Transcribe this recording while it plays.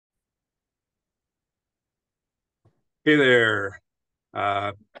Hey there.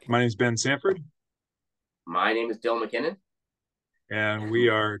 Uh, my name is Ben Sanford, My name is Dylan McKinnon, and we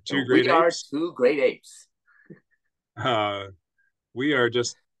are two and great we are apes. two great apes. Uh, we are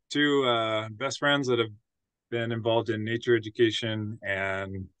just two best friends that have been involved in nature education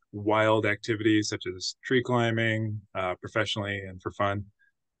and wild activities such as tree climbing, professionally and for fun,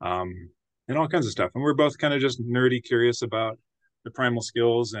 um, and all kinds of stuff. And we're both kind of just nerdy curious about the primal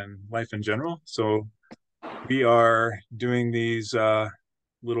skills and life in general. So we are doing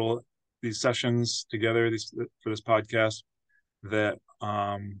little these sessions together for this podcast that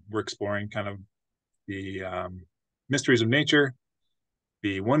we're exploring kind of the mysteries of nature,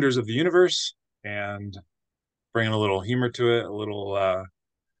 the wonders of the universe, and bringing a little humor to it, a little,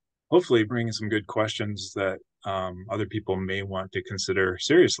 hopefully, bringing some good questions that other people may want to consider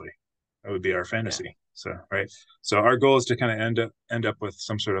seriously. That would be our Yeah, fantasy. So, right. So our goal is to kind of end up with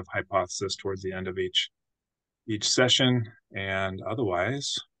some sort of hypothesis towards the end of each session, and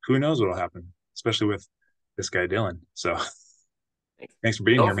otherwise, who knows what'll happen, especially with this guy Dylan. So, thanks. thanks for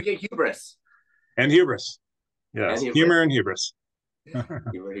being Don't here, man. forget hubris And hubris. and Yes, humor hubris. and hubris.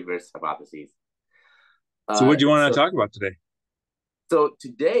 Hubris hypotheses. So, what Uh, do you want so to talk about today? so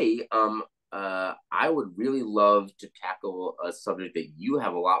today, I would really love to tackle a subject that you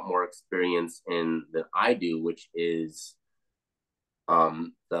have a lot more experience in than I do, which is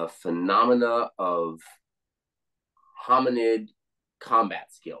the phenomena of hominid combat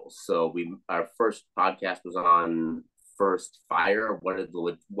skills. So our first podcast was on first fire. What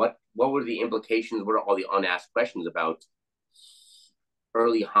were the implications? What are all the unasked questions about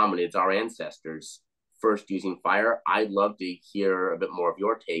early hominids, our ancestors, first using fire? I'd love to hear a bit more of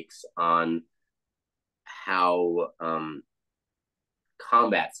your takes on how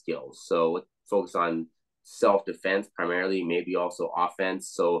combat skills. So focus on self defense primarily, maybe also offense.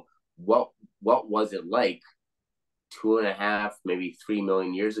 So what was it like 2.5, maybe 3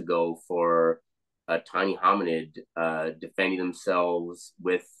 million years ago for a tiny hominid defending themselves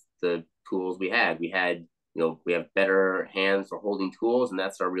with the tools we had. We have better hands for holding tools, and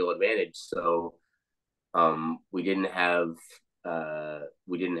that's our real advantage. So we didn't have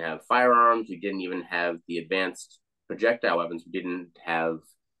firearms. We didn't even have the advanced projectile weapons. We didn't have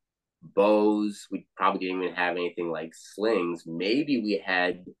bows. We probably didn't even have anything like slings. Maybe we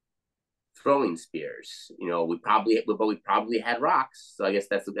had throwing spears. We probably had rocks. So I guess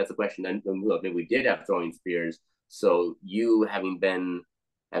that's a question. And maybe we did have throwing spears. So you having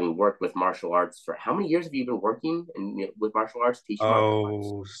worked with martial arts for how many years have you been working with martial arts, teaching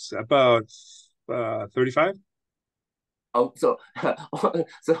martial arts? Oh, about 35. Oh, so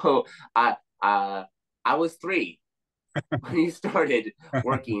so I I was 3 when you started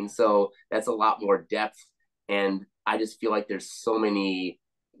working. So that's a lot more depth, and I just feel like there's so many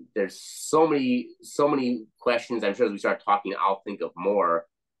questions. I'm sure as we start talking, I'll think of more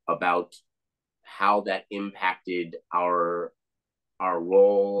about how that impacted our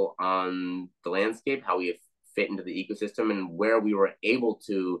role on the landscape, how we fit into the ecosystem, and where we were able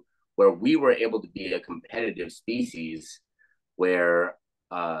to be a competitive species, where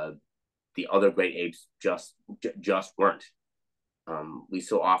the other great apes just weren't. We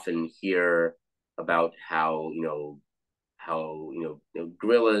so often hear about how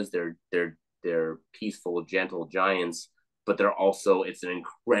gorillas, they're peaceful, gentle giants, but it's an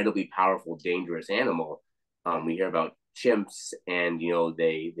incredibly powerful, dangerous animal. We hear about chimps, and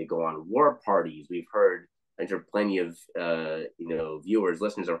they go on war parties. I'm sure plenty of viewers,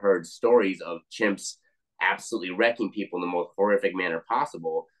 listeners have heard stories of chimps absolutely wrecking people in the most horrific manner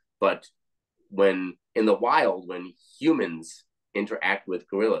possible. But when in the wild, when humans interact with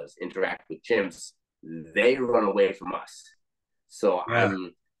gorillas, interact with chimps, they run away from us. So Yeah.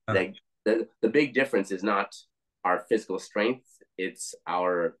 I'm like the big difference is not our physical strength, it's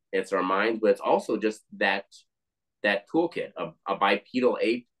our mind, but it's also just that toolkit. A bipedal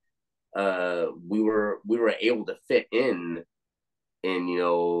ape, we were able to fit in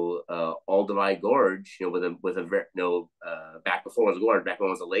Aldemai Gorge, back before it was a gorge, back when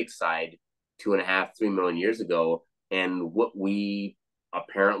it was a lakeside, 2.5, 3 million years ago, and what we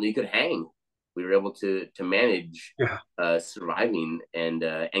apparently could hang. We were able to manage Yeah. surviving and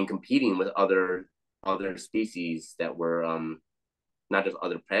competing with other species that were not just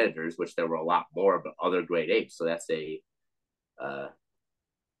other predators, which there were a lot more, but other great apes. So that's a uh,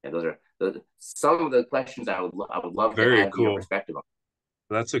 and those are some of the questions I would love to Very have your cool. perspective on.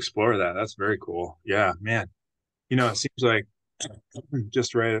 Let's explore that. That's very cool. Yeah, man. It seems like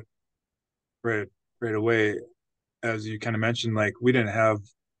just right, right away, as you kind of mentioned, like we didn't have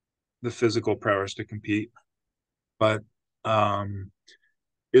the physical prowess to compete, but um,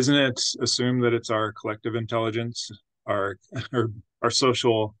 isn't it assumed that it's our collective intelligence our our, our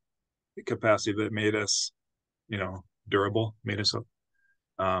social capacity that made us, durable, made us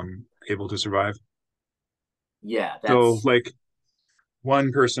able to survive. Yeah, So that's like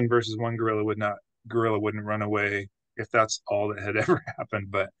one person versus one gorilla wouldn't run away if that's all that had ever happened.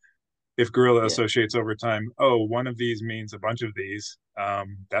 But if gorilla yeah, associates over time, oh, one of these means a bunch of these,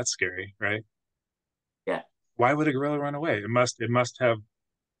 that's scary, right? yeah, Why would a gorilla run away? It must have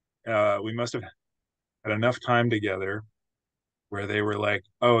we must have had enough time together where they were like,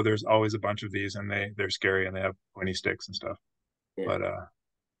 oh, there's always a bunch of these and they're scary and they have pointy sticks and stuff. yeah, But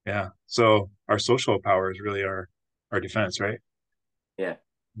yeah. So our social power is really our defense, right? yeah,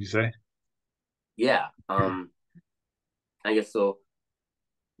 You say? yeah. I guess so.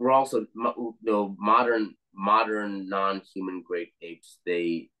 We're also modern non-human great apes.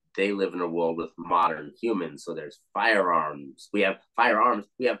 They live in a world with modern humans. So there's firearms. We have firearms.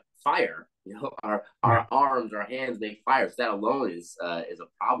 We have fire. Our arms, our hands make fire. So that alone is a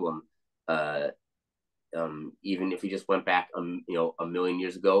problem. Uh, Even if we just went back, a million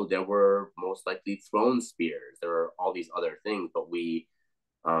years ago, there were most likely thrown spears. There were all these other things, but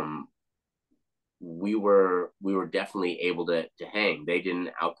um, we were definitely able to hang. They didn't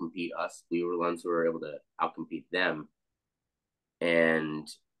outcompete us. We were the ones who were able to outcompete them. And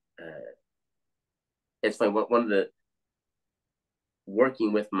uh, it's like one of the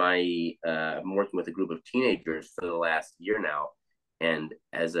working with my I'm working with a group of teenagers for the last year now. And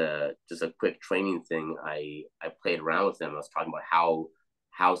as a just a quick training thing, I played around with them. I was talking about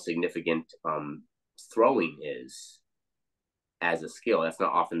how significant throwing is as a skill. That's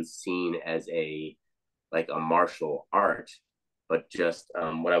not often seen as a like a martial art, but just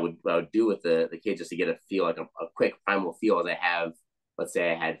what I would do with the kids just to get a feel, like a quick primal feel, as I have, let's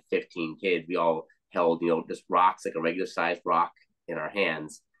say I had 15 kids, we all held, just rocks, like a regular sized rock in our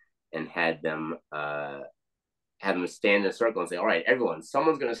hands, and had them stand in a circle and say, all right, everyone,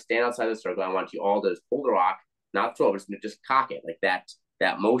 someone's going to stand outside the circle. I want you all to hold the rock, not throw it, but just cock it like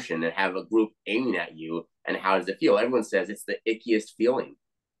that motion, and have a group aiming at you. And how does it feel? Everyone says it's the ickiest feeling.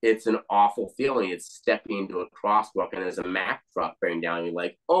 It's an awful feeling. It's stepping into a crosswalk and there's a Mack truck bearing down. You're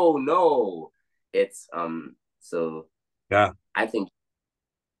like, oh no. It's so Yeah. I think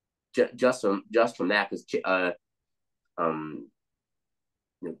just from that, because um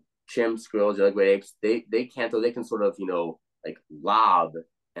you know, chimps, squirrels, the other great apes, they can't, though they can sort of, like lob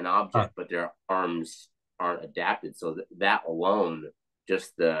an Huh. object, but their arms aren't adapted. So that alone,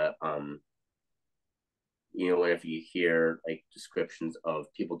 just the if you hear like descriptions of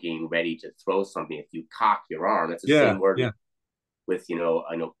people getting ready to throw something, if you cock your arm, that's the Yeah. same word Yeah. with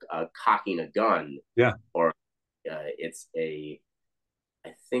I know cocking a gun, Yeah. or it's a.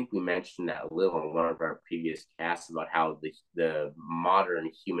 I think we mentioned that a little in one of our previous casts about how the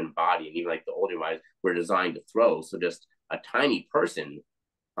modern human body, and even like the older bodies, were designed to throw. So just a tiny person,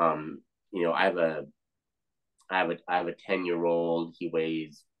 um, I have a 10-year-old. He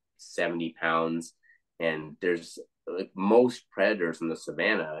weighs 70 pounds, and there's like most predators in the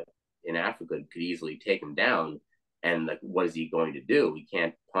savannah in Africa could easily take him down. And like, what is he going to do? He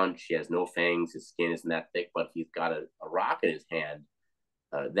can't punch. He has no fangs. His skin isn't that thick, but he's got a rock in his hand.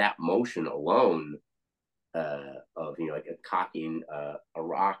 That motion alone, of like a cocking a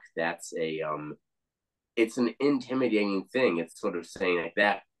rock, that's it's an intimidating thing. It's sort of saying like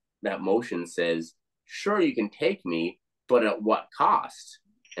that motion says, sure, you can take me, but at what cost?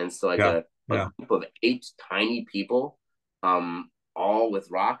 And so like Yeah. a Yeah. group of 8 tiny people, all with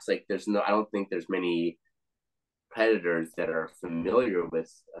rocks, like I don't think there's many predators that are familiar with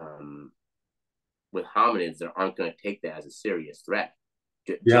hominids that aren't going to take that as a serious threat.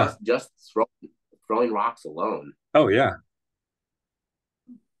 Yeah. Just throwing rocks alone. Oh yeah.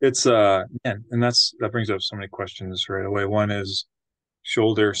 It's man, and that brings up so many questions right away. One is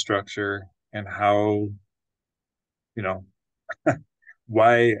shoulder structure and how, you know,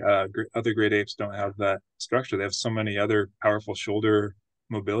 why other great apes don't have that structure. They have so many other powerful shoulder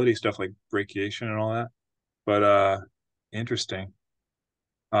mobility stuff like brachiation and all that. But interesting.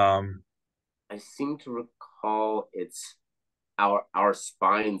 Um, I seem to recall it's our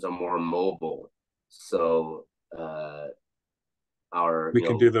spines are more mobile, so our we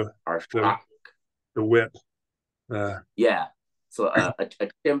can do the our the shock. the whip. Uh, Yeah. So a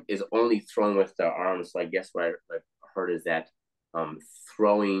chimp is only throwing with their arms. So I guess what I heard is that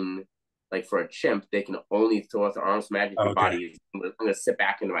throwing, like for a chimp, they can only throw with their arms. Imagine if your okay. body is, I'm gonna sit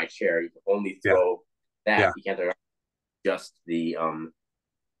back into my chair. You can only Yeah. throw that. Yeah. You can't throw just the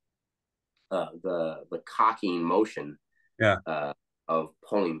cocking motion Yeah. uh, of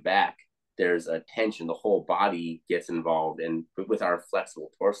pulling back. There's a tension. The whole body gets involved, and with our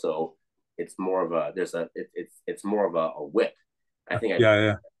flexible torso, it's more of a there's a it's more of a whip. I think Yeah,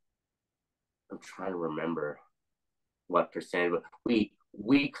 yeah. I'm trying to remember what percentage, but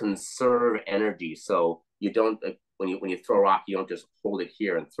we conserve energy. So you don't when you throw a rock, you don't just hold it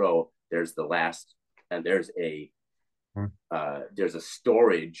here and throw. There's the last, and Hmm. there's a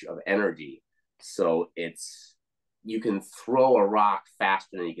storage of energy. So it's you can throw a rock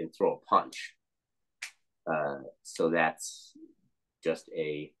faster than you can throw a punch. So that's just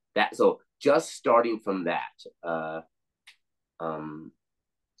a that. So just starting from that, um,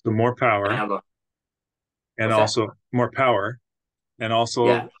 So more I power don't know and what's that. also more power and Yeah, also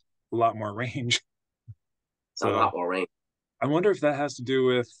a lot more range. a So lot more range. I wonder if that has to do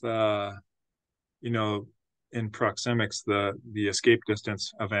with you know, in proxemics, the escape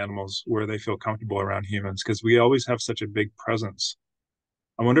distance of animals where they feel comfortable around humans, because we always have such a big presence.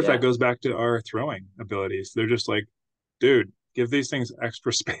 I wonder if that Yeah, goes back to our throwing abilities. They're just like, dude, give these things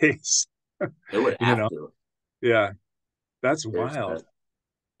extra space. it would You have know? to. Yeah, that's There's wild.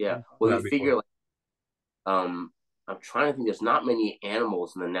 yeah. Well, you That'd be figure cool. like I'm trying to think. There's not many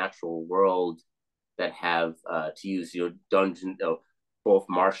animals in the natural world that have to use dungeon both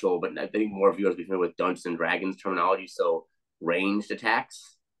martial, but I think more viewers be familiar with Dungeons and Dragons terminology. So ranged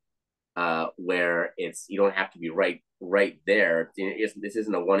attacks, where it's you don't have to be right there. This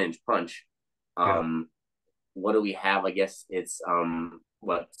isn't a 1 inch punch. Yeah, Um, what do we have? I guess it's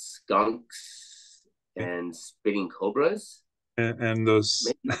what skunks and spitting cobras. and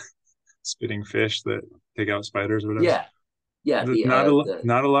those Maybe. spitting fish that take out spiders or whatever. Yeah, yeah.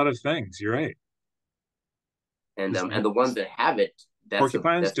 Not a lot of things. You're right. And the ones that have it,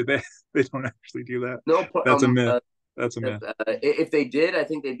 Porcupines, that's do they? They don't actually do that. no That's a myth. That's a myth. if they did, I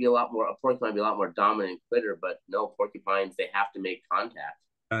think they'd be a lot more. A porcupine would be a lot more dominant critter, but no porcupines. They have to make contact.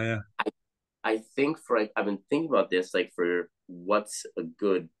 Yeah. I I think for I've been thinking about this like for what's a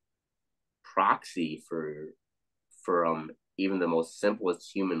good proxy for even the most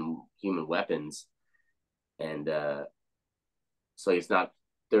simplest human weapons, and so it's not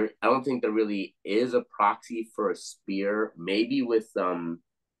there. I don't think there really is a proxy for a spear. Maybe with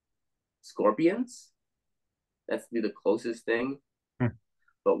scorpions, that's be the closest thing, Hmm.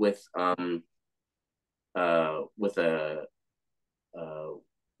 but with a uh,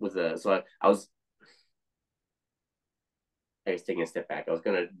 so I was taking a step back. I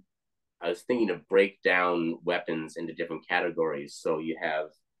was thinking to break down weapons into different categories. So you have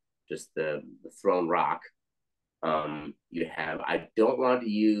just the thrown rock. You have uh I don't want to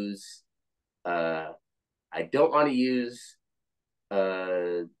use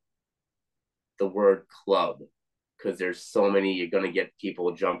uh the word club because there's so many you're gonna get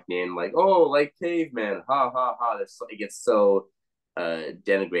people jumping in like, oh, like caveman, ha ha ha. It gets so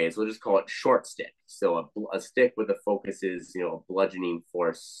denigrated. So we'll just call it short stick. So a stick with a focus is a bludgeoning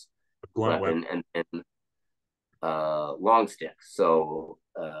force Blunt weapon. weapon, and long stick. So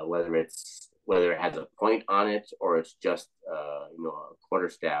whether it has a point on it or it's just a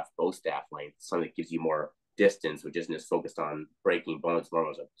quarterstaff, bow staff length, something that gives you more distance, which isn't as focused on breaking bones, more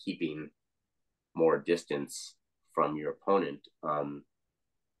of keeping more distance from your opponent.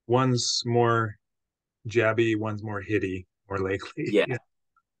 One's more jabby, one's more hitty, more likely. Yeah, Yeah.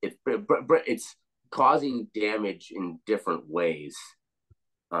 it's causing damage in different ways.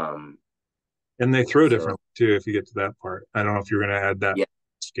 Um, And they throw so differently too if you get to that part. I don't know if you're gonna add that yeah,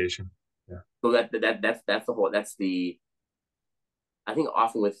 specification. Yeah. so that's the whole. That's the I think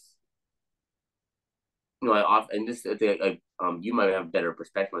often with I often and this you might have a better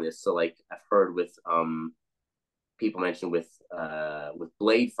perspective on this. So like I've heard with people mention with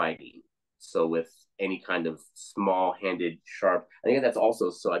blade fighting. So with any kind of small handed sharp, I think that's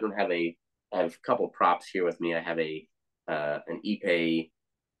also so I have a couple props here with me. I have an Ipe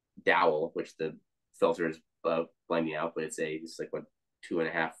dowel, which the filter is blending out, but it's like what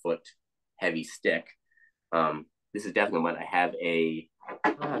 2.5 foot heavy stick. This is definitely one. I have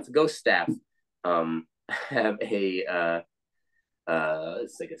it's a ghost staff. I have it's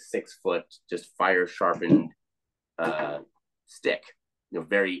like a 6 foot just fire sharpened uh stick.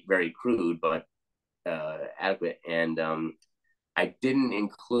 Very very crude, but adequate. And I didn't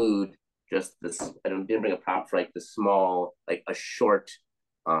include just this. I didn't bring a prop for like the small, like a short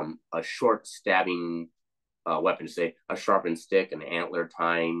stabbing weapon. Say a sharpened stick, an antler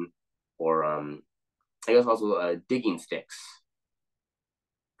tine, or I guess also digging sticks.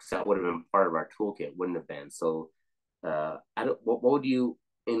 Because that would have been part of our toolkit, wouldn't have been. So I don't. What would you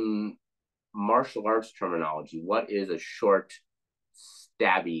in martial arts terminology? What is a short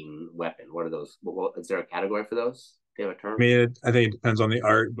stabbing weapon? What are those? Is there a category for those? Do you have a I term? mean, I think it depends on the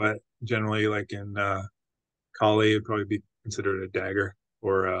art, but generally, like in Kali, it'd probably be considered a dagger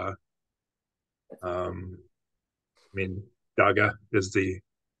or I mean, daga is the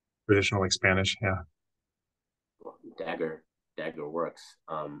traditional like Spanish. Yeah. Dagger works.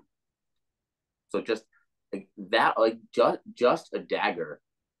 So just like that, like just a dagger.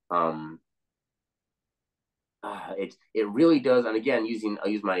 Um, it really does. And again, I'll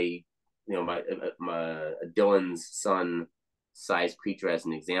use my my Dylan's son size creature as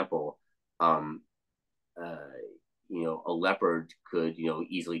an example. Um, uh, a leopard could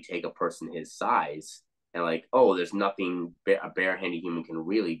easily take a person his size, and like, oh, there's nothing a barehanded human can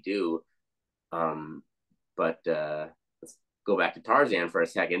really do. Um, but let's go back to Tarzan for a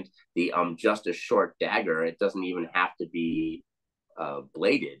second. The just a short dagger. It doesn't even have to be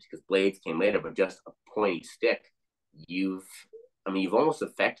bladed because blades came later, but just a pointy stick. You've, you've almost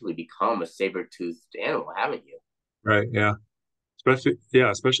effectively become a saber-toothed animal, haven't you? Right. Yeah. Especially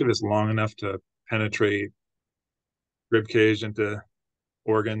if it's long enough to penetrate rib cage into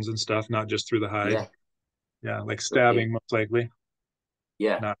organs and stuff, not just through the hide. Yeah. Yeah, like So stabbing most likely.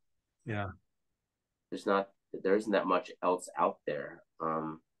 yeah, Not. Yeah. there's not there isn't that much else out there.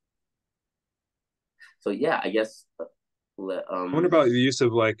 So yeah, I guess I wonder about the use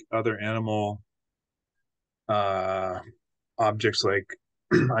of like other animal uh objects. Like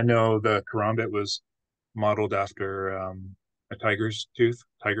I know the karambit was modeled after a tiger's tooth,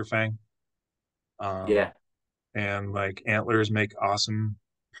 tiger fang. Um, yeah, and like antlers make awesome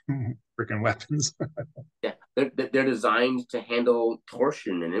freaking weapons. yeah, they're designed to handle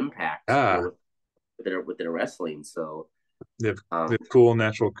torsion and impact, Ah, with their wrestling. So they have cool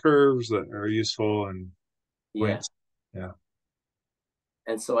natural curves that are useful and yeah, points. Yeah.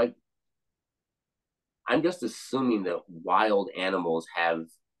 and so I'm just assuming that wild animals have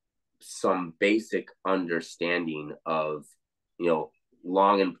some basic understanding of, you know,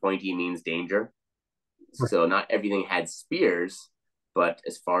 long and pointy means danger. Right. So not everything had spears, but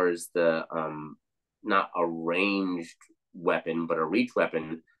as far as the not a ranged weapon, but a reach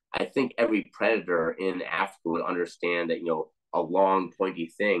weapon, I think every predator in Africa would understand that a long pointy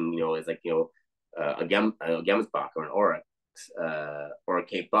thing is like a gemsbok or an oryx or a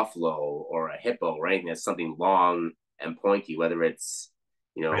Cape buffalo or a hippo or anything that's something long and pointy, whether it's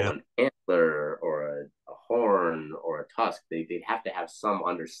Yeah. an antler or a horn or a tusk. They'd have to have some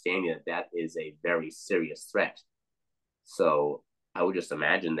understanding that that is a very serious threat. So I would just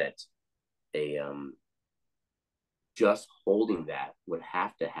imagine that a just holding that would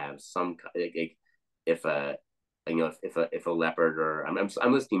have to have some like if a if a leopard or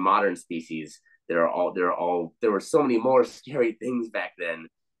I'm listing modern species that are all there were so many more scary things back then,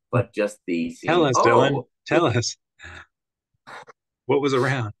 but just the Tell seeing, us, Dylan. oh, Tell us what was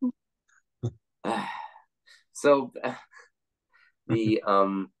around. so the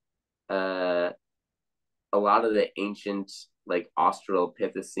uh a lot of the ancient like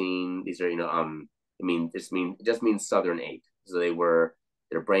Australopithecine, these are it just means southern ape. So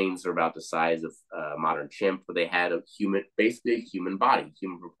their brains are about the size of a modern chimp, but they had basically a human body,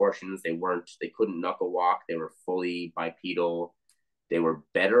 human proportions. They couldn't knuckle walk. They were fully bipedal. They were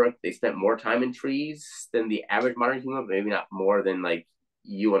better. They spent more time in trees than the average modern human, maybe not more than like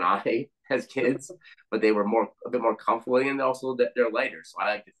you and I as kids, but they were a bit more comfortable, and also that they're lighter. So I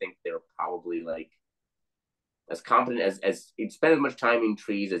like to think they're probably like as competent as he'd spend as much time in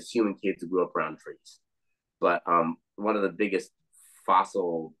trees as human kids who grew up around trees. But one of the biggest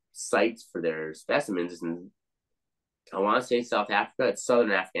fossil sites for their specimens is in, I want to say, South Africa. It's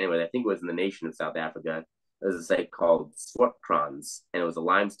southern Africa anyway. I think it was in the nation of South Africa. There's a site called Swartkrans, and it was a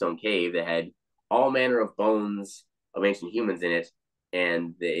limestone cave that had all manner of bones of ancient humans in it.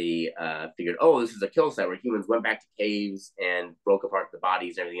 And they figured, oh, this is a kill site where humans went back to caves and broke apart the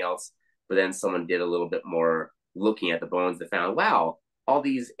bodies and everything else. But then someone did a little bit more looking at the bones. They found, wow, all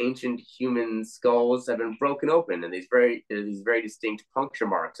these ancient human skulls have been broken open, and these very distinct puncture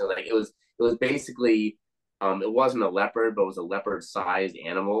marks. So like it was basically it wasn't a leopard, but it was a leopard-sized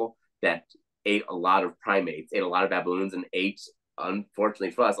animal that ate a lot of primates, ate a lot of baboons, and ate,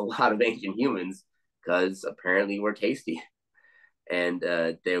 unfortunately for us, a lot of ancient humans because apparently we're tasty. And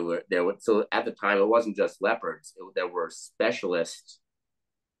there were so at the time it wasn't just leopards; there were specialist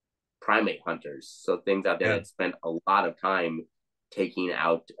primate hunters, so things out there Yeah, that spent a lot of time taking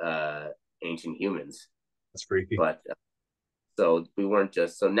out ancient humans. that's freaky. But so we weren't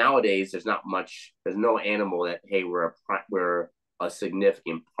just so nowadays there's no animal that hey we're a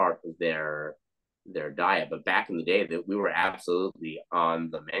significant part of their diet. But back in the day that we were absolutely on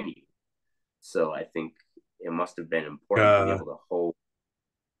the menu. So I think it must have been important to be Uh, able to hold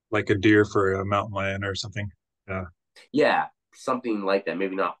like a deer for a mountain lion or something. Yeah. yeah something like that.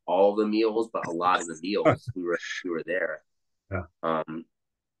 Maybe not all the meals, but a lot of the meals we were there. Yeah. Um,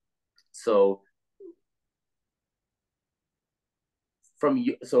 so from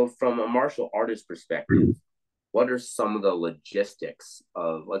you, so from a martial artist perspective, what are some of the logistics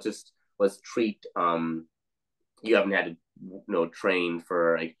of let's treat you haven't had to train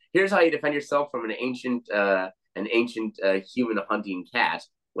for like here's how you defend yourself from an ancient human hunting cat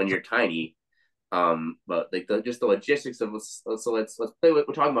when you're tiny. But like just the logistics of let's play with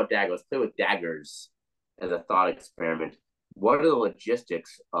we're talking about daggers. Let's play with daggers as a thought experiment. What are the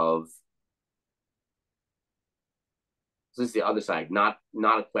logistics of so this is the other side, not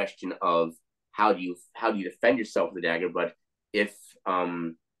a question of how do you defend yourself with a dagger, but if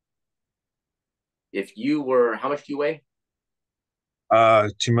um if you were how much do you weigh?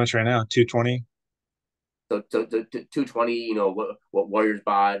 Too much right now. 220. So 220, what warrior's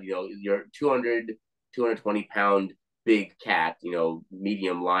bod, you're 220 pound big cat,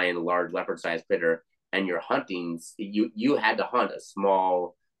 medium lion, large leopard sized critter, and you're hunting, you had to hunt a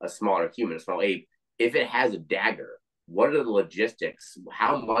smaller human, a small ape. If it has a dagger, what are the logistics?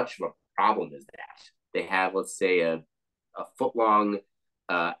 How much of a problem is that? They have, let's say, a foot long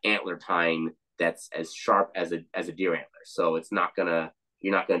antler tine that's as sharp as a deer antler. So it's not gonna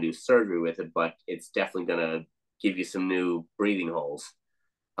you're not gonna do surgery with it, but it's definitely gonna give you some new breathing holes.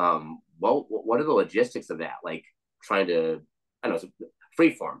 What are the logistics of that? Like trying to I don't know,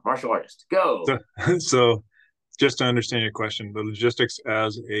 free form martial artist go. So, so just to understand your question, the logistics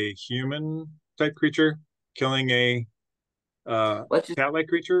as a human type creature killing a Let's just cat-like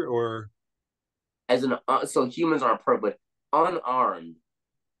creature, or as an so humans aren't perfect, but unarmed.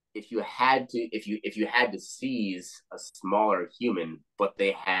 If you had to seize a smaller human, but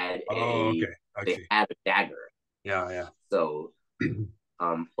oh, okay, I they see. have a dagger. Yeah, So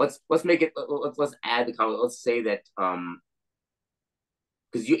let's make it let's add the comment. Let's say that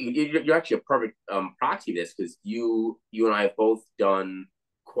because you're actually a perfect proxy of this because you and I have both done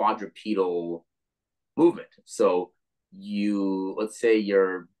quadrupedal movement. So you let's say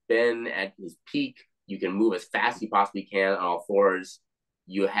you're Ben at his peak, you can move as fast as you possibly can on all fours.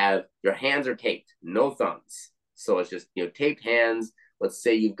 You have your hands are taped, no thumbs. So it's just taped hands. Let's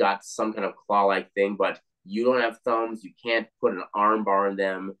say you've got some kind of claw-like thing, but you don't have thumbs. You can't put an arm bar in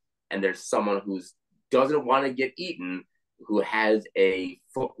them. And there's someone who's doesn't want to get eaten who has a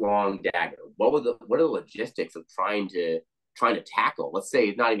foot-long dagger. What are the logistics of trying to tackle? Let's say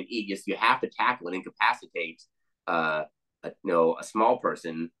it's not even eat, just you have to tackle and incapacitate a small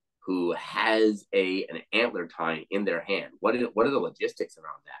person who has an antler tine in their hand. What are the logistics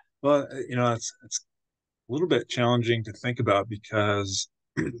around that? well, it's a little bit challenging to think about because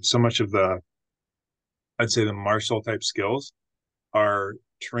so much of the, I'd say, the martial type skills are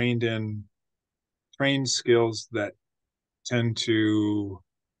trained skills that tend to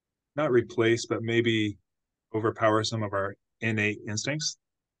not replace but maybe overpower some of our innate instincts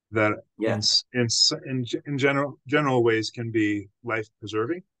that Yeah, in general ways can be life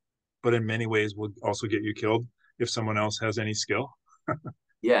preserving, but in many ways will also get you killed if someone else has any skill.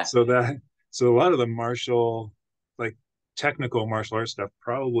 yeah, So that so a lot of the martial, like technical martial arts stuff,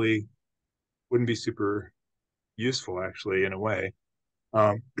 probably wouldn't be super useful actually in a way.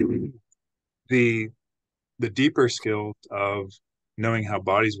 Um, the the deeper skills of knowing how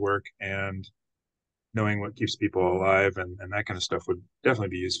bodies work and knowing what keeps people alive and that kind of stuff would definitely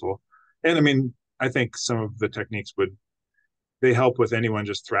be useful. And I mean, I think some of the techniques would they help with anyone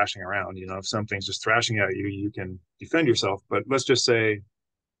just thrashing around. If something's just thrashing at you, you can defend yourself. But let's just say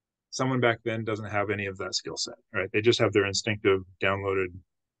someone back then doesn't have any of that skill set, right? They just have their instinctive downloaded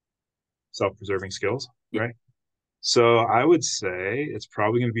self-preserving skills, yeah. right? So I would say it's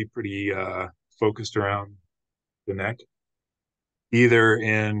probably going to be pretty focused around the neck, either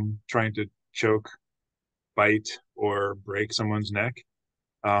in trying to choke, bite, or break someone's neck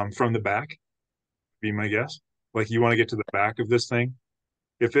from the back. Be my guess. Like you want to get to the back of this thing.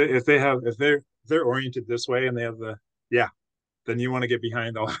 If they're oriented this way and they have the yeah, then you want to get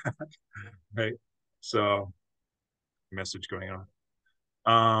behind all that, right? So message going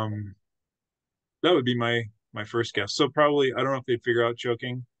on. That would be my first guess. So probably I don't know if they'd figure out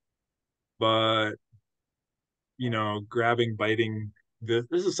choking, but grabbing, biting. This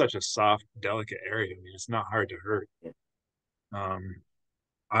is such a soft, delicate area. I mean, it's not hard to hurt. Yeah, Um,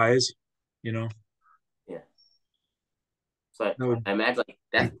 eyes, you know, yeah. So that would, I imagine like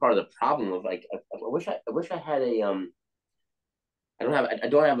that's part of the problem of like I wish I had a I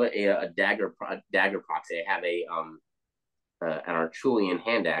don't have a dagger proxy. I have an Archulian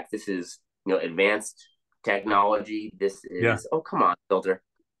hand axe. This is advanced technology. This yeah, is oh come on filter.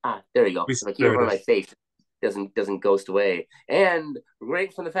 There you go. If I keep it in there it front of my is. face, it doesn't ghost away. And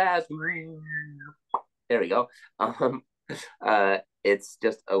great from the past. There we go. It's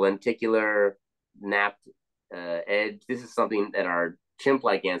just a lenticular napped edge. This is something that our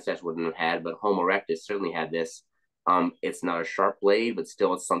chimp-like ancestors wouldn't have had, but Homo erectus certainly had this. It's not a sharp blade, but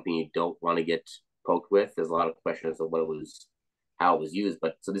still it's something you don't want to get poked with. There's a lot of questions of what it was, how it was used,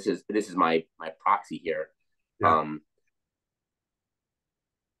 but so this is my proxy here. Yeah. Um,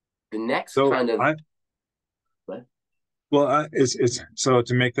 the next So kind of I what? well, it's so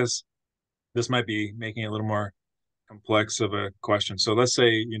to make this might be making it a little more complex of a question. So let's say,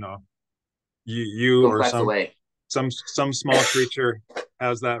 you or Complex away. some small creature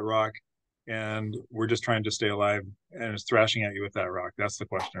has that rock, and we're just trying to stay alive, and it's thrashing at you with that rock. That's the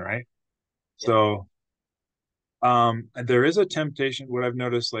question, right? Yeah. So there is a temptation, what I've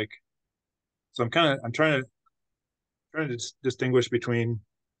noticed, like, so I'm trying to distinguish between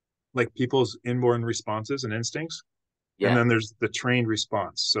like people's inborn responses and instincts, and Yeah. then there's the trained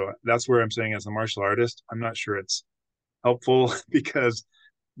response. So that's where I'm saying, as a martial artist, I'm not sure it's helpful because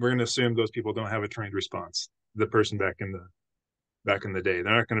we're going to assume those people don't have a trained response. The person back in the day,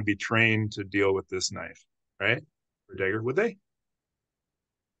 they're not going to be trained to deal with this knife, right? Or dagger, would they?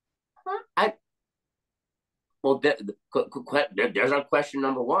 I well, there's our question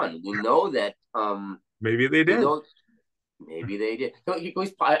number one. We know that Maybe they we did. know maybe they did. You can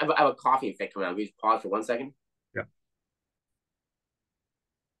I have a coughing effect coming out. Can you just pause for 1 second? Yeah.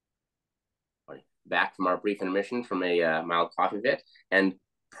 Back from our brief intermission from a mild coughing fit, and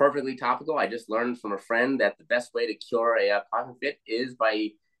perfectly topical. I just learned from a friend that the best way to cure a coughing fit is by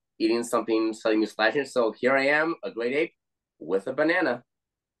eating something mucilagous. So here I am, a great ape with a banana.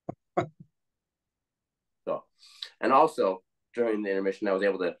 So, and also during the intermission, I was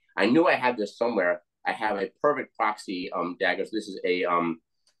able to. I knew I had this somewhere. I have a perfect proxy dagger. So this is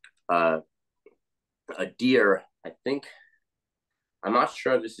uh, a deer. I think I'm not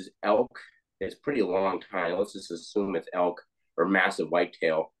sure if this is elk. It's pretty long time. Let's just assume it's elk or massive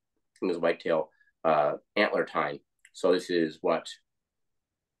whitetail. I think it's whitetail antler tine. So this is what,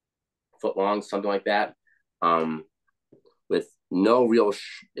 foot long, something like that. Um, with no real,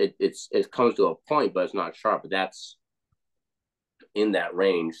 it comes to a point, but it's not sharp. But that's in that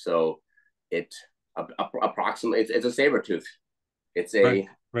range. So it approximately it's a saber tooth. It's Right. a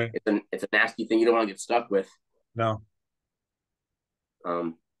Right. it's a nasty thing you don't want to get stuck with. No.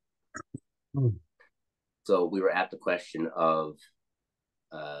 Um, Hmm. so we were at the question of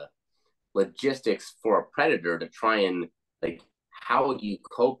uh, logistics for a predator to try and, like, how would you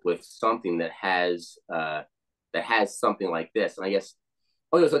cope with something that has something like this? And I guess,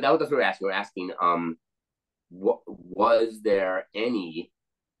 oh no, so that was what we were asking. We are asking, what was there any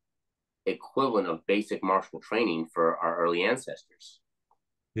equivalent of basic martial training for our early ancestors?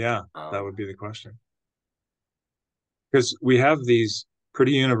 Yeah, that Um, would be the question. Because we have these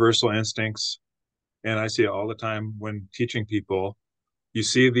pretty universal instincts, and I see it all the time when teaching people. You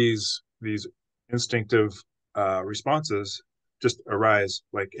see these instinctive responses just arise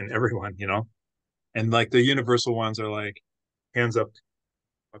like in everyone, and like the universal ones are like hands up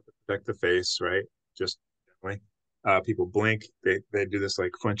to protect the face, right? Just gently. People blink, they do this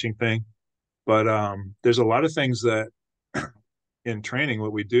like flinching thing, but there's a lot of things that in training,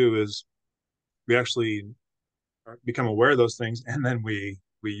 what we do is we actually become aware of those things, and then we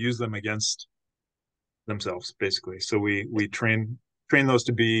use them against themselves, basically. So we train those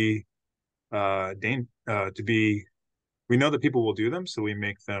to be to be, we know that people will do them, so we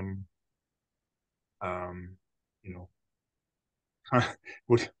make them, um, you know,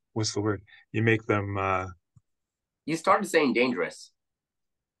 what's the word? You make them you started saying dangerous.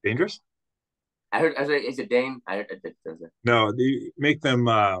 dangerous. I heard, is it Dane? I heard, No, they make them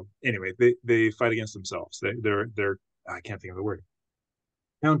anyway. They fight against themselves. They're I can't think of the word.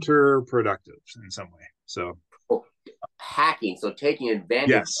 Counterproductive in some way. So oh, hacking. So taking advantage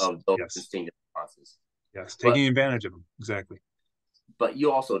yes, of those yes, instinctive responses. yes, But taking advantage of them. Exactly.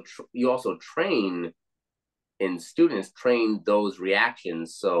 you also train in students train those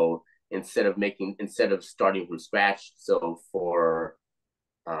reactions. So instead of starting from scratch, so for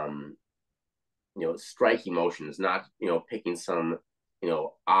um, strike emotions, not picking some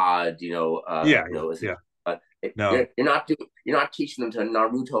odd Yeah, yeah, yeah. No, you're not teaching them to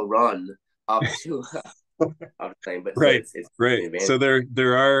Naruto run up to I'm saying, but so right, it's right. an advantage. So there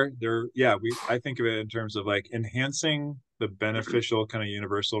yeah, we I think of it in terms of like enhancing the beneficial kind of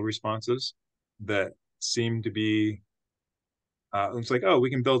universal responses that seem to be it's like, oh, we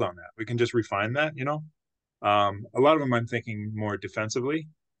can build on that. We can just refine that. A lot of them I'm thinking more defensively.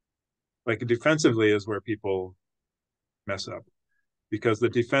 Like defensively is where people mess up because the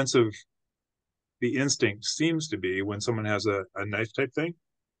instinct seems to be when someone has a knife type thing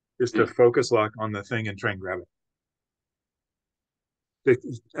is to Mm. focus lock on the thing and try and grab it.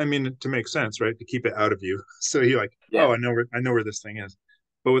 I mean, to make sense, right? To keep it out of you. So you're like, oh, Yeah, I know where this thing is.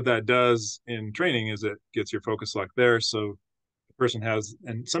 But what that does in training is it gets your focus locked there. So the person has,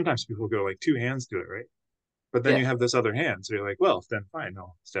 and sometimes people go like two hands to it, right? But then yeah. you have this other hand. So you're like, well, then fine,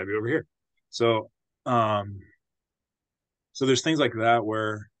 I'll stab you over here. So, um, so there's things like that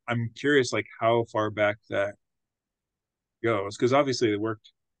where I'm curious, like how far back that goes, because obviously it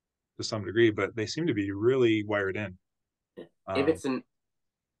worked to some degree, but they seem to be really wired in. If Um, it's an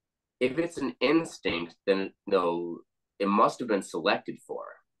if it's an instinct, then no, it must have been selected for.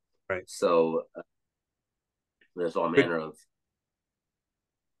 right. So there's all But manner of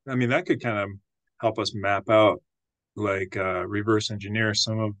I mean, that could kind of help us map out, like reverse engineer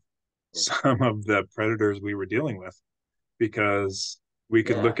some of some of the predators we were dealing with, because we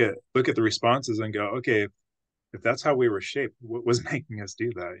could yeah. look at the responses and go, okay, if that's how we were shaped, what was making us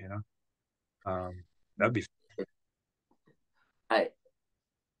do that? That'd be I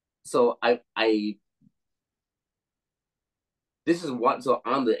so I this is one so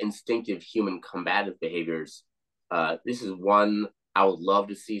on the instinctive human combative behaviors. This is one I would love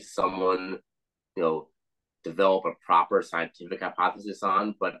to see someone you know develop a proper scientific hypothesis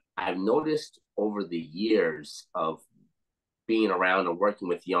on. But I've noticed over the years of being around and working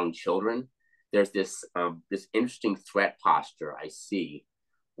with young children, there's this interesting threat posture I see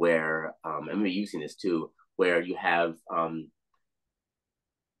where I'm maybe using this too, where you have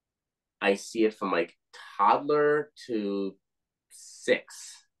I see it from like toddler to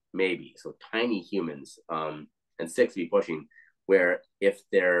six, maybe. So tiny humans, and six be pushing, where if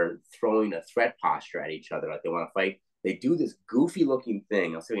they're throwing a threat posture at each other, like they want to fight, they do this goofy looking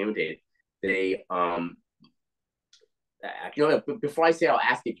thing. I'll say imitate it. They before I say, I'll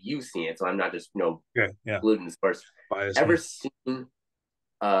ask if you've seen it, so I'm not just okay. Yeah, glued in this first. bias Ever me. seen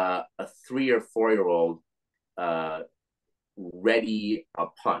a 3 or 4 year old uh, ready a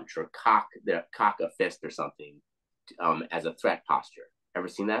punch or cock a fist or something as a threat posture? Ever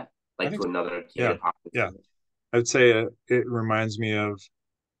seen that? I Like think to so. another Yeah, kid? yeah. I'd say it reminds me of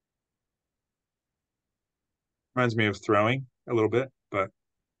throwing a little bit, but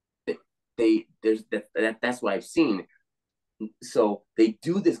There's that's what I've seen. So they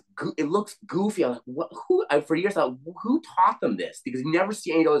do this. It looks goofy. I'm like, what? Who? For years, I thought, who taught them this? Because you never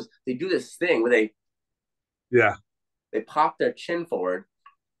see any of those. They do this thing where yeah, they pop their chin forward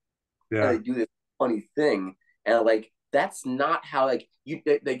and yeah, they do this funny thing, and like that's not how like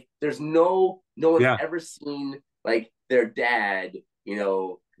like there's no one's yeah, ever seen like their dad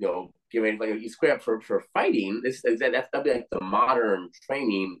giving like you square up for fighting. That'd be like the modern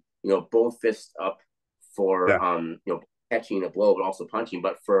training, both fists up yeah, for catching a blow but also punching.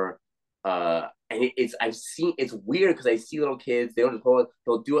 But for and it's I've seen it's weird because I see little kids, they don't just hold it,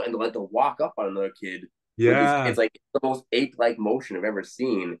 they'll do it and they'll walk up on another kid, which is yeah, it's like the most ape like motion I've ever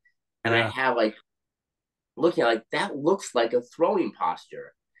seen. And I yeah. have like looking at like that looks like a throwing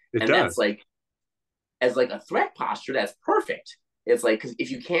posture. It And that's does. like as like a threat posture, that's perfect. It's like because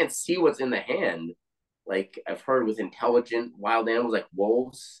if you can't see what's in the hand, like I've heard with intelligent wild animals like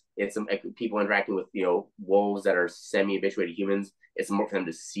wolves, it's like people interacting with wolves that are semi-habituated humans. It's more for them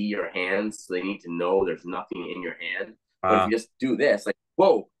to see your hands, so they need to know there's nothing in your hand. But if Uh, you just do this, like,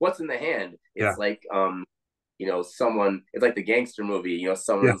 whoa, what's in the hand? yeah, It's like someone. It's like the gangster movie. yeah.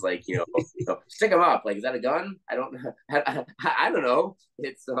 Someone's like, stick them up. Like, is that a gun? I don't. I don't know.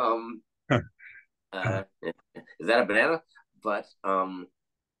 It's is that a banana? But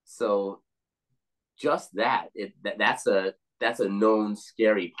so just that's a known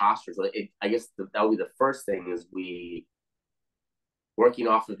scary posture. So I guess that would be the first thing is we working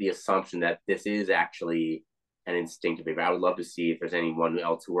off of the assumption that this is actually an instinctive behavior. I would love to see if there's anyone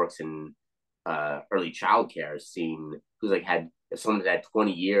else who works in early childcare seen who's like had if someone's had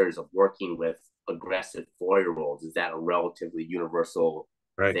 20 years of working with aggressive 4 year olds, is that a relatively universal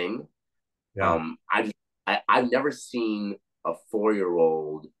Right. thing? Yeah. I've never seen a 4 year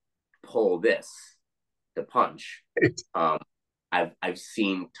old pull this to punch. Um, I've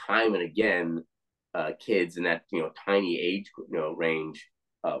seen time and again kids in that tiny age range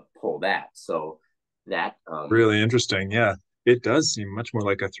pull that. So that Really interesting. Yeah. It does seem much more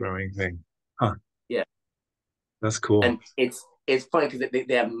like a throwing thing. Huh. yeah, That's cool. and it's funny because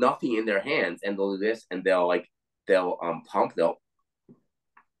they have nothing in their hands and they'll do this and they'll pump they'll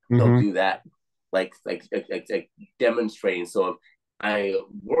Hmm. do that like demonstrating. So if I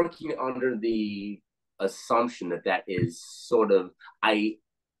working under the assumption that is sort of I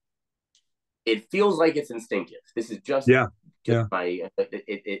it feels like it's instinctive. This is Yeah. just Yeah. my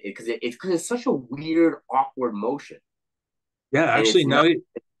it's such a weird awkward motion, Yeah. and Actually, it's not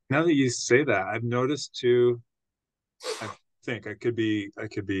now that you say that, I've noticed too, I've think I could be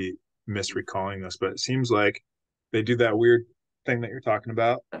misrecalling this, but it seems like they do that weird thing that you're talking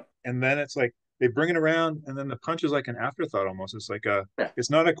about, and then it's like they bring it around, and then the punch is like an afterthought almost. It's like a Yeah, it's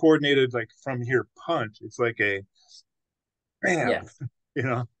not a coordinated like from here punch. It's like a yeah, bam, you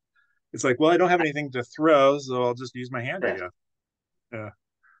know. It's like, well, I don't have anything to throw, so I'll just use my hand, I yeah. guess. Yeah,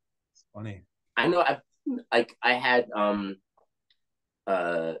 it's funny. I know. I had uh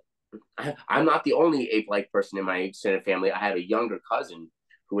I'm not the only ape-like person in my extended family. I had a younger cousin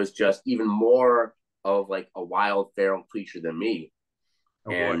who was just even more of like a wild feral creature than me,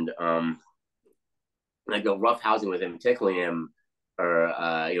 Oh boy. and like go rough housing with him, tickling him, or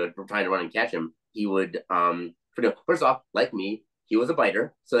trying to run and catch him. He would first off, like me, he was a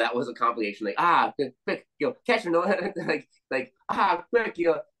biter, so that was a complication. Like quick, quick, catch him, no, quick,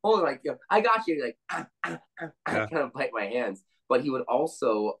 hold it, like I got you, like Yeah. kind of bite my hands. But he would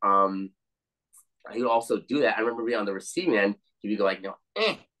also do that. I remember being on the receiving end. He would go like, no,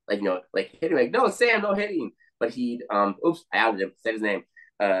 like like hitting, like no, Sam, no hitting. But he'd oops, I outed him, said his name.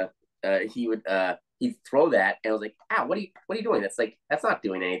 Uh, he'd throw that, and I was like, what are you doing? That's not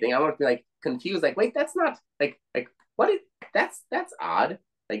doing anything. I want to be like confused, like wait, that's not like what is that's odd.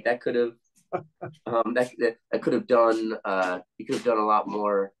 Like that could have that could have done you could have done a lot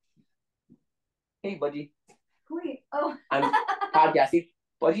more. Hey, budgie. Wait, oh, I'm podcasting,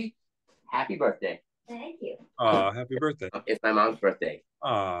 budgie. Happy birthday. Thank you. Happy birthday. It's my mom's birthday.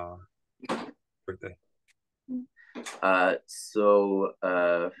 Ah, birthday. So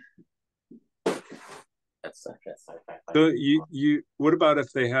that's So you what about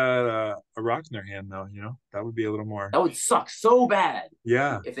if they had a rock in their hand though, That would be a little more. that would suck so bad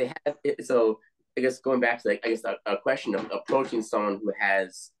Yeah, if they had it. So I guess going back to like I guess a question of approaching someone who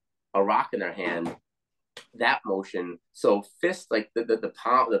has a rock in their hand, that motion. So fist, like the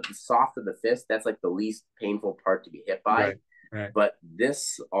palm, the soft of the fist, that's like the least painful part to be hit by. right, right, But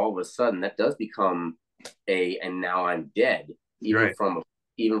this all of a sudden that does become and now I'm dead, even right. from a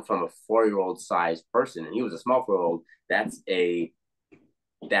 4-year old sized person, and he was a small 4-year old.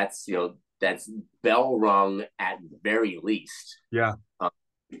 That's bell rung at very least. Yeah. Um,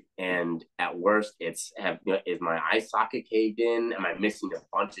 and at worst, is my eye socket caved in? Am I missing a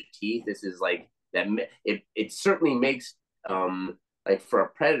bunch of teeth? This is like that. It certainly makes like for a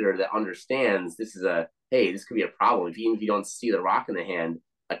predator that understands this is a hey, this could be a problem. Even if you don't see the rock in the hand,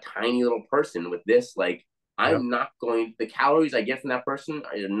 a tiny little person with this, like Yep. I'm not going. The calories I get from that person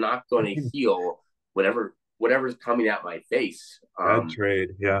are not going to heal whatever's coming at my face. Bad trade.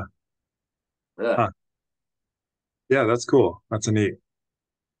 Yeah. Ugh, Huh. Yeah, that's cool. That's a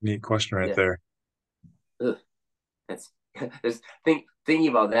neat question right yeah, there. ugh, that's just thinking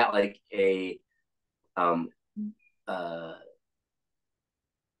about that like a um uh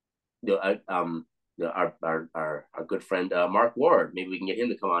you know, our good friend Mark Ward. Maybe we can get him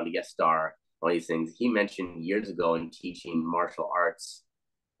to come on to guest star on these things. He mentioned years ago in teaching martial arts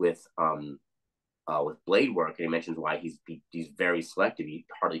with blade work, and he mentions why he's very selective. He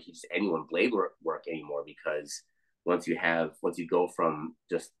hardly teaches anyone blade work anymore because once you go from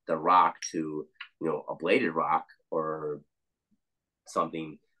just the rock to a bladed rock or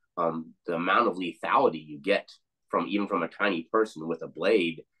something, the amount of lethality you get from a tiny person with a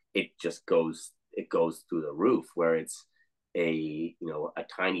blade, it goes through the roof. Where it's a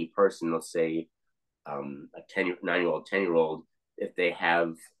tiny person, let's say a 9-year-old, 10-year-old, if they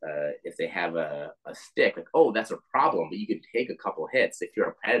have a stick, like oh that's a problem, but you could take a couple hits. If you're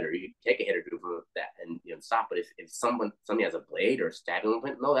a predator, you can take a hit or two from that and stop. But if somebody has a blade or a stabbing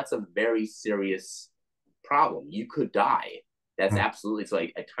weapon, no, that's a very serious problem. You could die. That's Hmm. absolutely. It's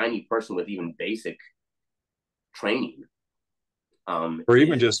like a tiny person with even basic training Or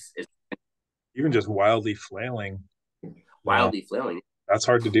is even just wildly flailing. Uh, wildly flailing. that's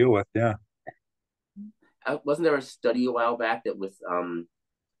hard to deal with. Yeah. Wasn't there a study a while back that with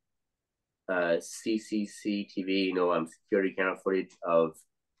CCTV, security camera footage of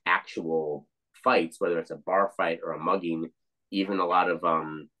actual fights, whether it's a bar fight or a mugging, even a lot of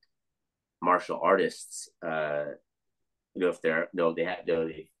martial artists, if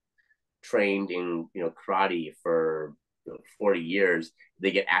they trained in karate for 40 years,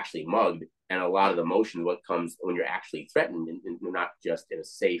 they get actually mugged, and a lot of the motion what comes when you're actually threatened, and not just in the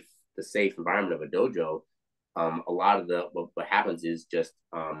safe environment of a dojo. A lot of what happens is just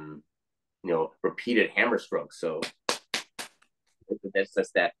repeated hammer strokes. So that's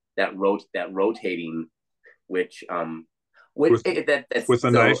just that rotating, which With that's with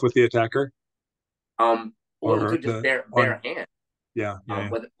a knife so with the attacker well, it or could just the bare on. hand, Yeah. Yeah.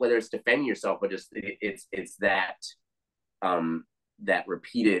 Yeah. whether it's defending yourself, but just it's that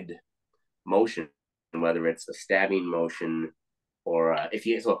repeated motion. whether it's a stabbing motion or if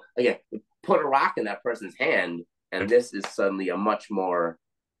you so again put a rock in that person's hand, and this is suddenly a much more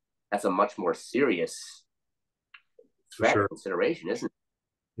that's a much more serious For threat or sure. consideration, isn't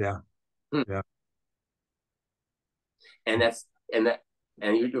Yeah. it? Hmm. Yeah. And that's and that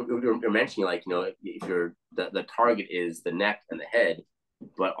and you're mentioning like if you're the target is the neck and the head,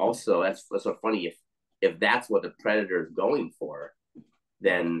 but also that's so funny if that's what the predator is going for,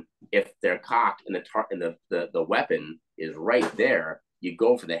 then if they're cocked and the weapon is right there, you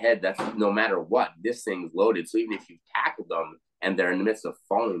go for the head. That's no matter what. This thing's loaded. So even if you tackle them and they're in the midst of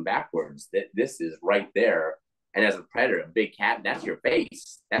falling backwards, this is right there. And as a predator, a big cat, that's your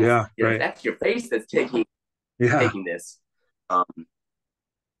face. Yeah. Right. That's your face that's taking Yeah. this. Um,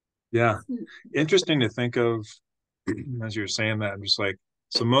 Yeah. Interesting to think of as you're saying that. I'm just like,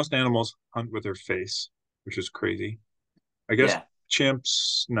 so most animals hunt with their face, which is crazy. I guess yeah,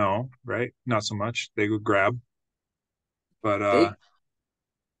 chimps, no, right? Not so much. They would grab, but they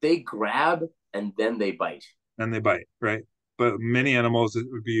they grab and then they bite. and they bite, right? But many animals, it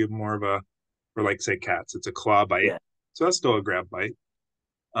would be more of a, or like say cats, it's a claw bite. Yeah, So that's still a grab bite.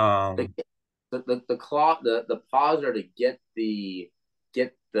 the Um, the claw the paws are to get the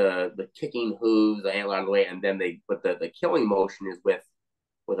kicking hooves, the antler on the way, and then but the killing motion is with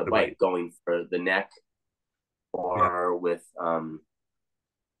a the bite. bite going for the neck Yeah. or with I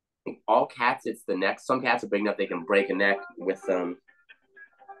think all cats it's the neck. Some cats are big enough they can break a neck with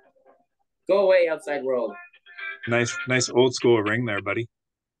go away outside world. Nice old school ring there, buddy.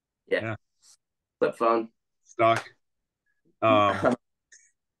 Yeah, Yeah. flip phone. Stock. Um,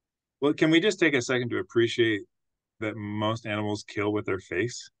 well, can we just take a second to appreciate that most animals kill with their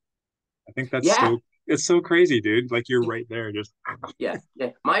face? I think that's Yeah, it's so crazy, dude. Like you're right there. Just, yeah.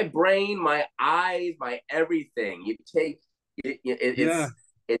 My brain, my eyes, my everything. You take yeah,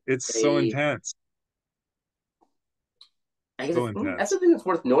 it's it's so a intense. I guess So that's the intense. thing that's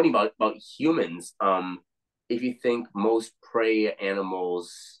worth noting about humans. If you think most prey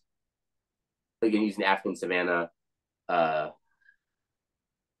animals, again using African savanna, uh,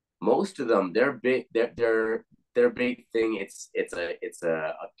 most of them they're big. Their big thing. It's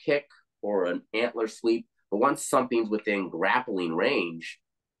a kick or an antler sweep. But once something's within grappling range,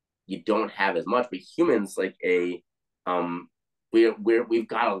 you don't have as much. But humans like um, we've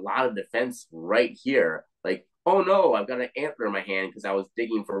got a lot of defense right here. Like, oh no, I've got an antler in my hand because I was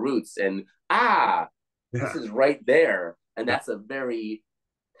digging for roots, and this Yeah. is right there, and Yeah. that's a very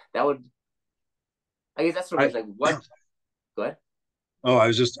that would I guess that's sort I of like what. Go ahead. oh, I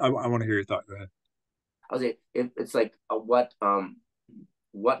want to hear your thought. Go ahead. I was it's like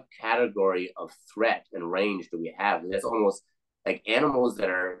what category of threat and range do we have? And that's almost like animals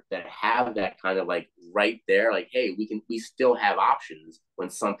that have that kind of like right there, like hey, we still have options when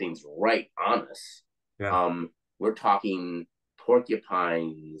something's right on us. Yeah. We're talking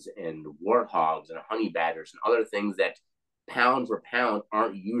porcupines and warthogs and honey badgers and other things that pound for pound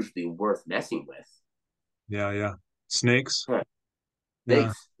aren't usually worth messing with. Yeah. Yeah. Snakes. Huh. Yeah.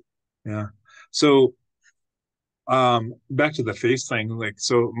 Snakes. Yeah. So back to the face thing, like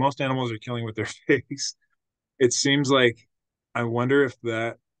so most animals are killing with their face. It seems like I wonder if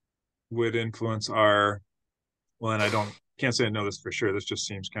that would influence our well, and I don't can't say I know this for sure. This just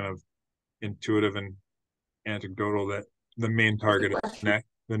seems kind of intuitive and anecdotal that the main That's a target is question.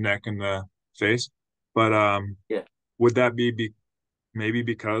 the neck and the face. But Yeah. would that be maybe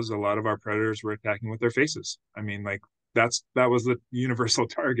because a lot of our predators were attacking with their faces? I mean, like that was the universal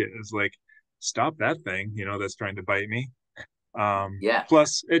target is like stop that thing, that's trying to bite me. Yeah.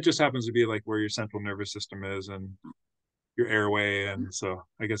 Plus, it just happens to be like where your central nervous system is and your airway, and so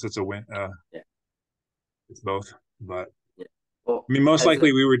I guess it's a win. Yeah. It's both, but Yeah. Well, I mean, most as a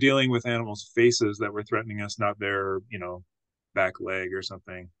likely we were dealing with animals' faces that were threatening us, not their, back leg or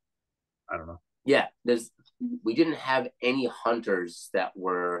something. I don't know. yeah, there's we didn't have any hunters that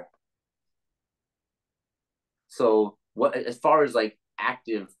were so what as far as like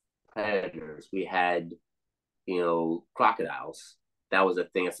active predators, we had, crocodiles. That was a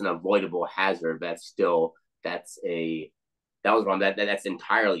thing. It's an avoidable hazard. That's a that was wrong. That's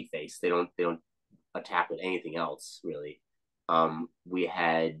entirely face. They don't attack with anything else really. We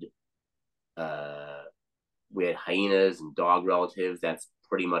had uh we had hyenas and dog relatives. That's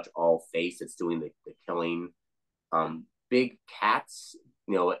pretty much all face. It's doing the killing. Big cats,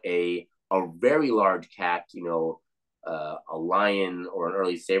 a very large cat, a lion or an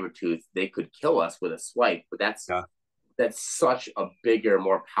early saber tooth, they could kill us with a swipe, but Yeah. that's such a bigger,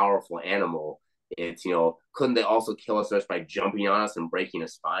 more powerful animal. It's couldn't they also kill us just by jumping on us and breaking a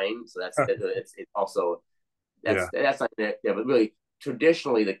spine? So it's also Yeah. that's not yeah, but really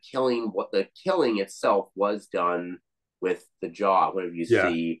traditionally the killing itself was done with the jaw. Whenever you Yeah.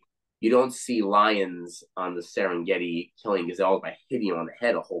 see, you don't see lions on the Serengeti killing gazelles by hitting them on the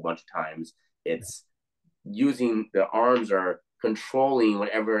head a whole bunch of times. It's using the arms are controlling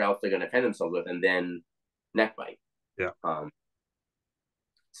whatever else they're going to defend themselves with, and then neck bite. Yeah.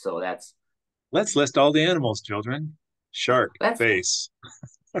 So that's Let's list all the animals, children. Shark, that's face.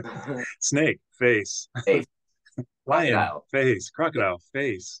 Snake, face. face, Lion, crocodile, face. Crocodile,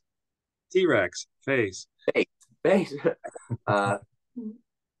 face. T-Rex, face. face, face. Uh,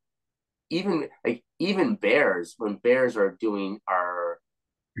 even bears, when bears are doing are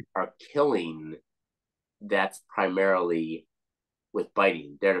killing, that's primarily with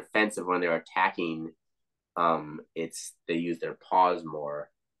biting. They're defensive when they're attacking. It's they use their paws more.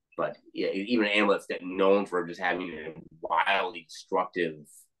 But yeah, even an animal that's known for just having a wildly destructive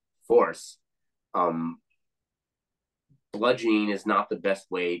force, um, bludgeoning is not the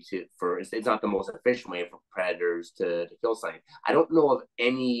best way to for it's not the most efficient way for predators to kill something. I don't know of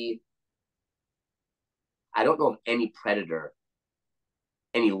any predator,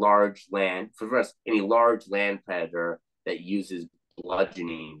 any large land for us, any large land predator that uses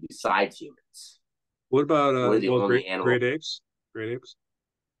bludgeoning besides humans. What about We're the well, only great animal. apes? Great apes?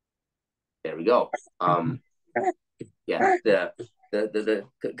 There we go. Yeah, the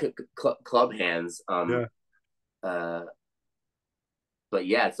club hands. Yeah. Uh, but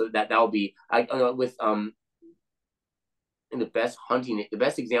yeah, so that'll be I with in the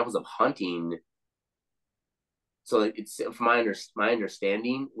best examples of hunting. So it's from my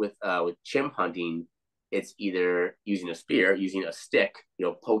understanding with chimp hunting, it's either using a spear, using a stick,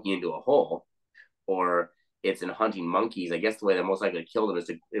 poking into a hole, or it's in hunting monkeys. I guess the way they're most likely to kill them is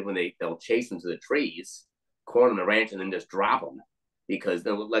when they'll chase them to the trees, corner the ranch, and then just drop them because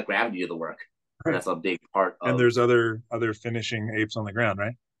they'll let gravity do the work, and Right. that's a big part And of there's other finishing apes on the ground,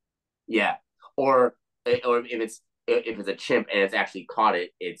 right? yeah. Or if it's a chimp and it's actually caught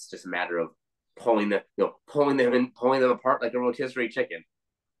it, it's just a matter of pulling them apart like a rotisserie chicken.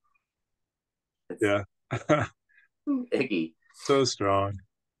 It's Yeah. icky. So strong.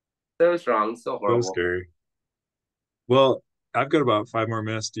 So strong, so So horrible. scary. Well, I've got about 5 more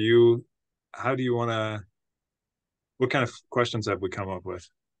minutes. How do you want to, what kind of questions have we come up with?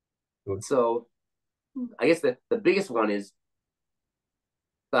 So I guess the biggest one is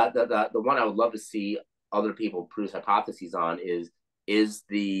the one I would love to see other people produce hypotheses on is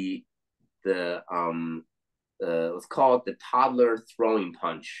the let's call it the toddler throwing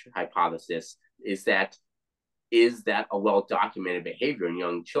punch hypothesis. Is that a well documented behavior in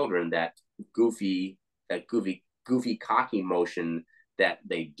young children, goofy goofy cocking motion that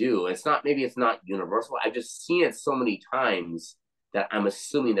they do? It's not universal. I've just seen it so many times that I'm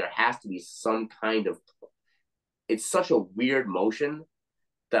assuming there has to be some kind of, it's such a weird motion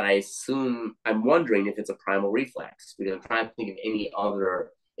that I'm wondering if it's a primal reflex, because I'm trying to think of any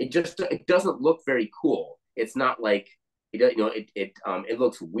other. It doesn't look very cool. It's not like it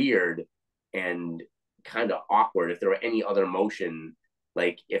looks weird and kind of awkward. If there were any other motion,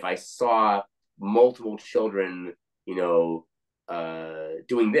 like if I saw multiple children,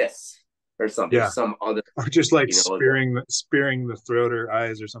 doing this or something, or Yeah. some other, Or just like the, spearing the throat or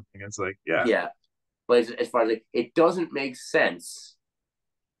eyes or something. It's like, yeah. yeah. But as far as like, it doesn't make sense.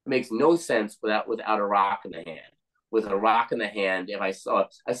 It makes no sense without a rock in the hand. With a rock in the hand, if I saw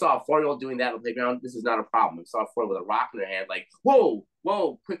a 4-year-old doing that on the playground, this is not a problem. I saw a 4 with a rock in their hand, like whoa,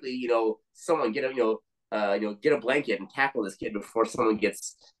 quickly, someone get a blanket and tackle this kid before someone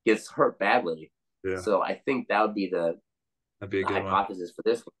gets hurt badly. Yeah. So I think that would be That'd be a the good one. hypothesis for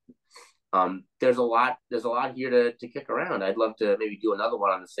this one. There's a lot here to kick around. I'd love to maybe do another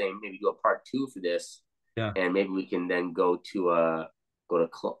one on the same, maybe do a part 2 for this, Yeah. and maybe we can then go to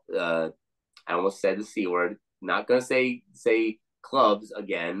I almost said the C word. Not gonna say clubs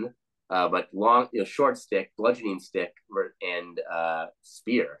again, but long, short stick, bludgeoning stick, and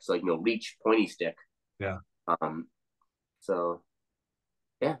spear. So reach, pointy stick. Yeah. Um, so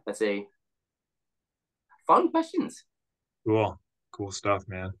yeah, that's a fun questions. Cool. Cool stuff,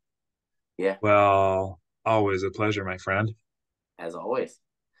 man. Yeah, Well, always a pleasure, my friend. as always.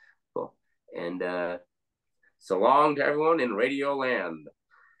 Cool. And so long to everyone in Radio Land.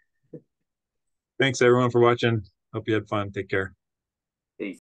 Thanks everyone for watching. Hope you had fun. Take care.